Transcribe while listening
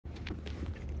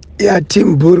Yeah,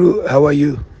 Team Bhuru, how are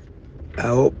you? I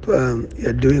hope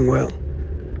you're doing well.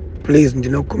 Please,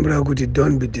 ndinokumbira kuti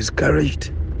don't be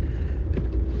discouraged.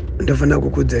 Ndofana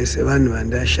kukudzaisa vanhu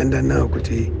vandashanda nawo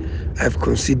kuti I've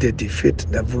conceded defeat,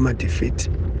 ndabvuma defeat.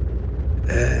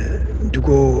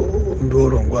 Ndiko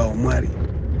ndorongwawo Mwari.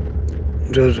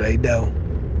 Ndo zvaidawo.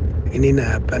 Inini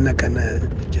hapana kana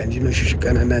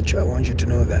chandinoshushikana nacho. I want you to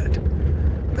know that.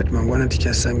 But mangwana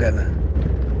tichasangana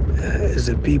as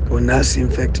a people. Nasi in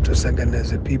fact tosangana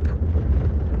as a people.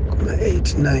 Kuma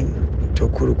 8-9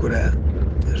 tokurukura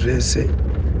zvese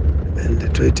and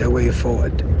toita way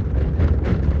forward.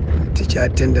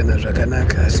 Tichatendana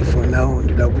zvakanaka asi for now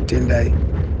ndida kutendai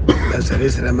basa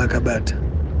rese ramakabata.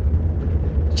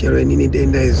 Chero inini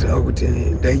denda iziva kuti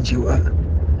ndaijiwa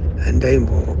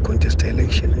andaimbo contest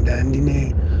election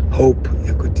ndandine hope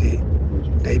yekuti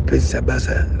ndaipedzisa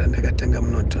basa randakatanga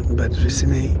munoton, but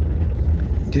zvisinei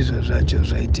ndizvo zvacho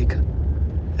zvaitika.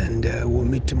 And we'll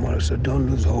meet tomorrow, so don't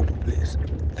lose hope, please.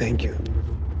 Thank you.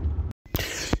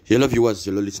 Hello viewers,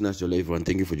 hello listeners, hello everyone.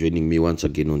 Thank you for joining me once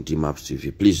again on Team Ups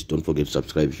TV. Please don't forget to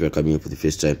subscribe if you are coming here for the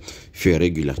first time. If you are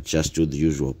regular, just do the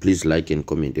usual. Please like and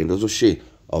comment and also share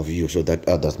our video so that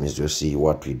others may just see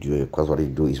what we do. Because what we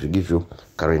do is we give you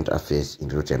current affairs in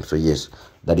real time. So yes,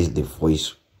 that is the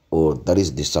voice, or that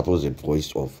is the supposed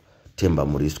voice of Temba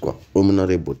Mliswa,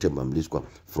 Honorable Temba Mliswa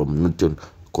from Newton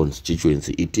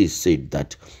constituency. It is said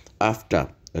that after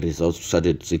results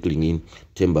started trickling in,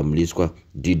 Temba Mliswa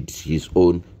did his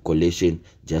own collation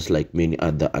just like many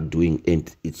others are doing,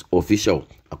 and it's official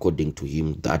according to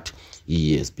him that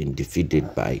he has been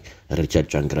defeated by Richard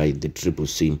Tsvangirai, the Triple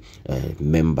C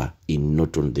member in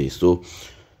Norton there. So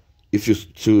if you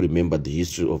still remember the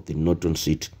history of the Norton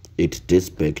seat, it dates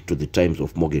back to the times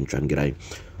of Morgan Tsvangirai,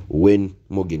 when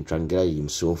Morgan Tsvangirai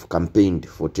himself campaigned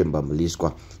for Temba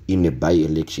Mliswa in a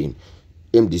by-election.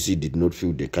 MDC did not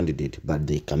field the candidate, but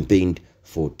they campaigned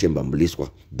for Temba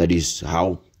Mliswa. That is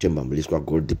how Temba Mliswa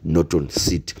got the Norton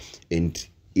seat. And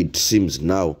it seems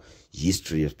now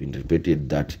history has been repeated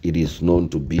that it is known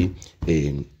to be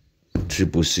a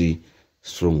Triple C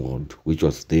stronghold, which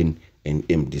was then an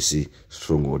MDC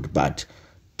stronghold. But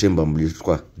Temba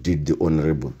Mliswa did the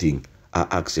honorable thing. I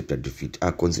accepted defeat,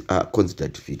 I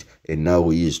considered defeat, and now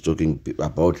he is talking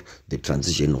about the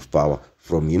transition of power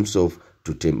from himself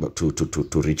to Temba,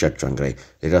 to Richard Tsvangirai.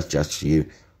 Let us just hear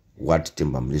what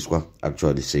Temba Mliswa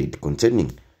actually said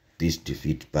concerning this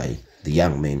defeat by the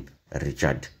young man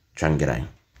Richard Tsvangirai.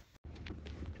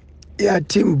 Yeah,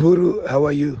 Team Bhuru, how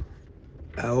are you?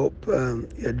 I hope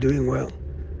you're doing well.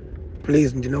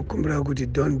 Please, ndinokumbira kuti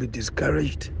don't be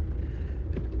discouraged.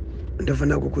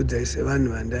 Ndofana kukudzaisa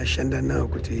vanhu vandashanda nawo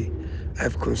kuti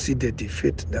I've conceded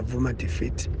defeat, ndabvuma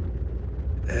defeat.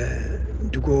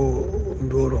 Ndiko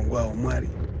ndorongwawo Mwari.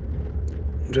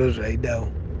 Ndo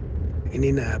zvaidawo.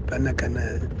 Inini hapana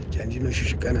kana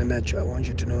chandinoshushikana nacho. I want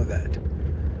you to know that.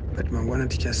 But mangwana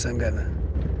tichasangana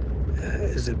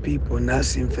as a people.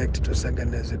 Nasi in fact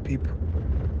tosangana as a people.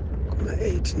 Kuma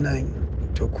 8-9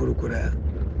 tokurukura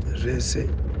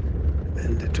zvese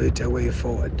and toita way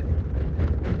forward.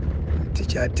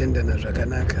 Tichatendana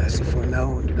zvakanaka asi for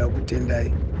now ndida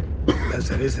kutendai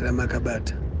basa rese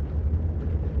ramakabata.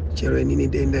 Chero inini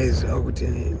denda iziva kuti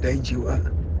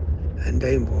ndaijiwa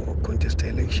andaimbo contest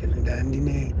election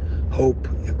ndandine hope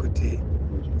yekuti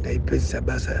ndaipedzisa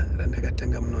basa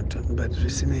randakatanga munoton, but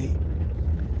zvisinei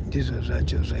ndizvo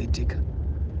zvacho zvaitika.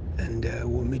 And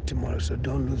we'll meet tomorrow, so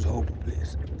don't lose hope,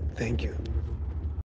 please. Thank you.